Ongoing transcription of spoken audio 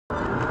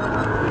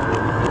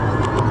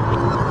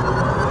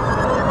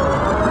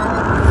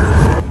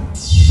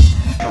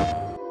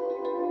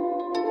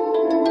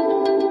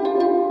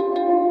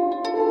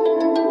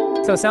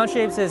So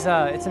Soundshapes is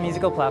it's a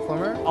musical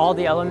platformer. All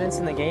the elements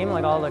in the game,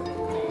 like all the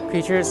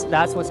creatures,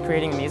 that's what's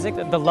creating music.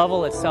 The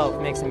level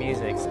itself makes the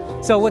music.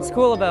 So what's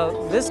cool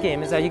about this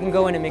game is that you can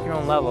go in and make your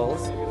own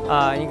levels,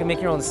 and you can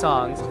make your own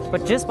songs,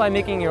 but just by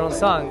making your own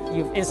song,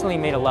 you've instantly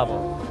made a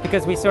level.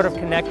 Because we sort of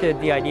connected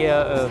the idea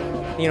of,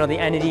 you know, the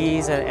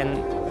entities and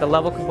the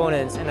level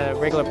components in a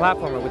regular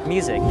platformer with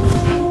music.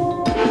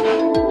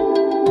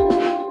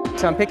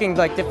 So I'm picking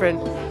like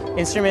different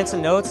instruments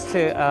and notes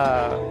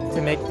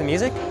to make the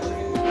music.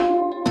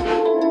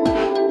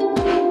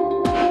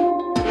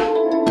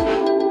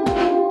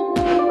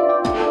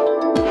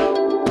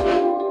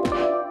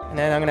 And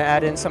then I'm going to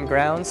add in some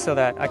grounds so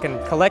that I can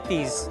collect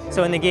these.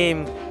 So in the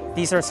game,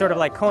 these are sort of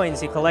like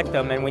coins, you collect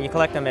them, and when you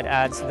collect them, it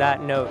adds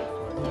that note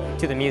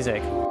to the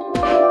music.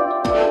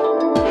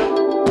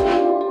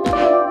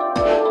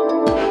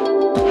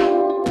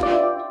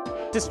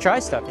 Just try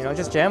stuff, you know,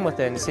 just jam with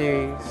it and see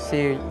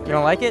you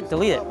don't like it,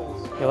 delete it.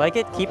 You like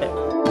it, keep it.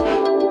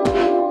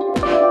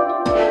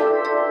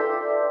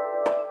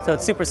 So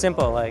it's super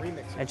simple, like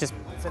I just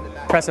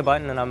press a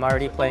button and I'm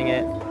already playing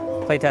it,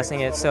 playtesting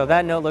it. So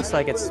that note looks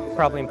like it's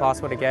probably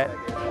impossible to get.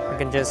 I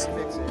can just,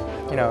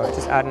 you know,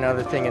 just add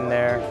another thing in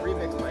there.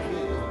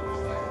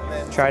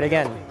 Try it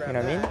again, you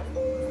know what I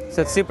mean?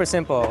 So it's super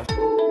simple.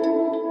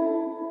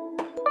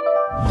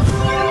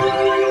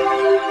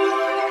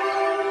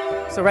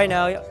 So right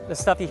now, the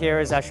stuff you hear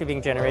is actually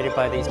being generated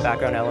by these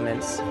background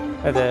elements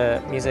of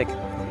the music.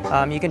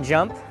 You can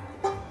jump,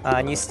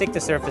 and you stick to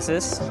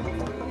surfaces.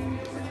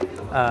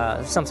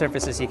 Some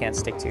surfaces you can't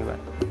stick to.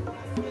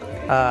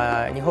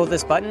 And you hold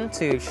this button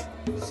to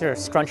sort of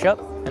scrunch up,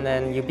 and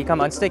then you become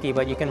unsticky,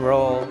 but you can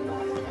roll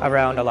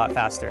around a lot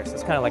faster. So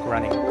it's kind of like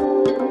running.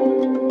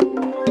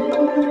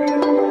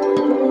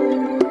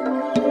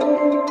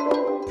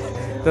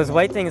 Those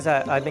white things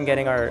that I've been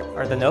getting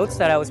are the notes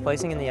that I was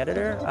placing in the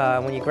editor.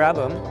 When you grab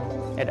them,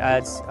 it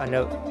adds a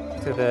note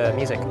to the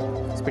music.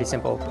 It's pretty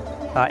simple.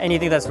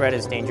 Anything that's red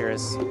is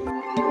dangerous.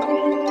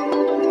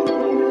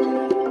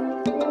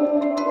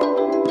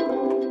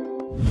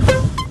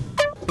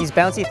 These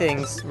bouncy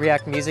things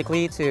react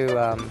musically to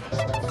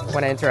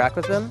when I interact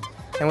with them.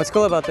 And what's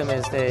cool about them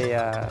is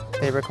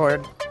they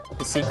record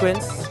the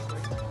sequence.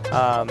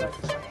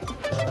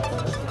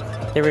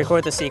 They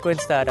record the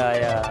sequence that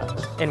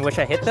in which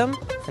I hit them,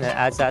 and it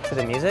adds that to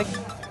the music.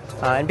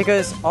 And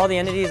because all the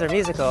entities are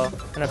musical,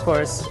 and of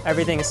course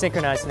everything is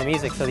synchronized in the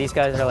music, so these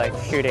guys are like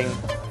shooting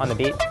on the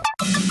beat.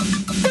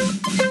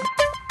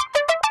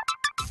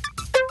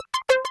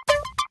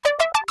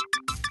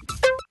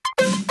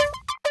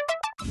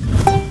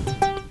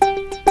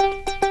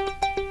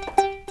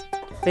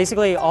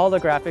 Basically, all the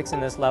graphics in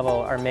this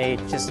level are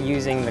made just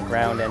using the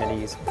ground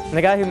entities. And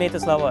the guy who made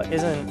this level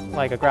isn't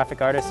like a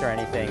graphic artist or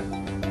anything.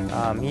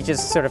 He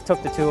just sort of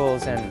took the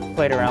tools and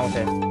played around with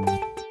it.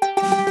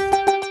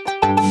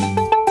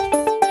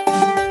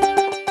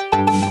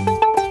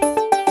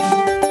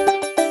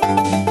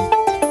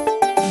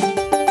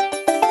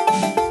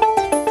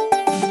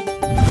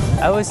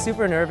 I was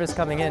super nervous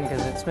coming in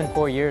because it's been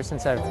 4 years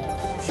since I've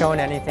shown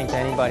anything to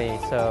anybody.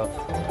 So,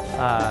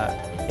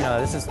 you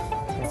know,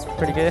 it's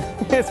pretty good.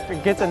 It's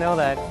good to know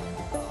that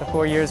the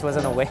 4 years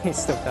wasn't a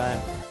waste of time.